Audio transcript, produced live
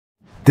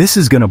This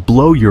is gonna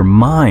blow your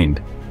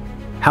mind.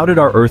 How did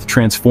our Earth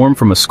transform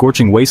from a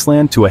scorching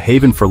wasteland to a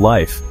haven for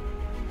life?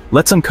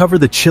 Let's uncover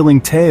the chilling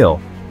tale.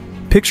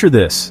 Picture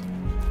this.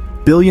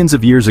 Billions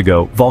of years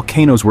ago,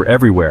 volcanoes were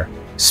everywhere,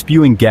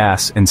 spewing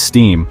gas and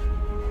steam.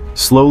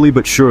 Slowly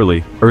but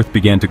surely, Earth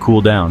began to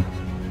cool down.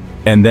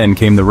 And then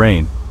came the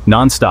rain,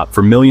 non-stop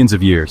for millions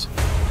of years.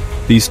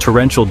 These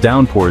torrential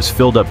downpours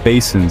filled up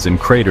basins and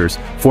craters,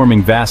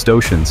 forming vast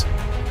oceans.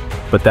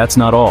 But that's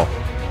not all.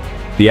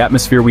 The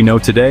atmosphere we know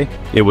today,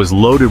 it was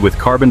loaded with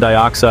carbon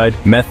dioxide,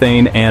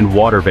 methane, and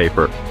water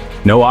vapor.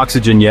 No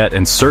oxygen yet,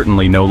 and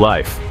certainly no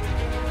life.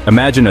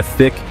 Imagine a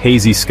thick,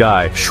 hazy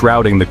sky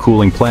shrouding the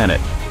cooling planet.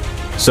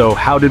 So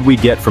how did we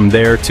get from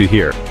there to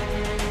here?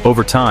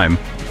 Over time,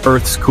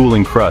 Earth's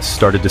cooling crust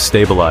started to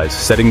stabilize,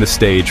 setting the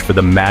stage for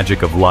the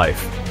magic of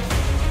life.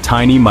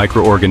 Tiny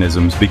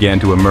microorganisms began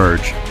to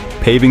emerge,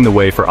 paving the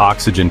way for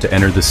oxygen to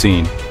enter the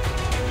scene.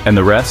 And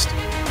the rest?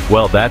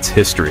 Well, that's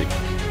history.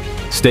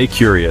 Stay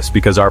curious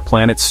because our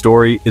planet's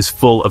story is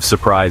full of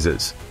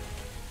surprises.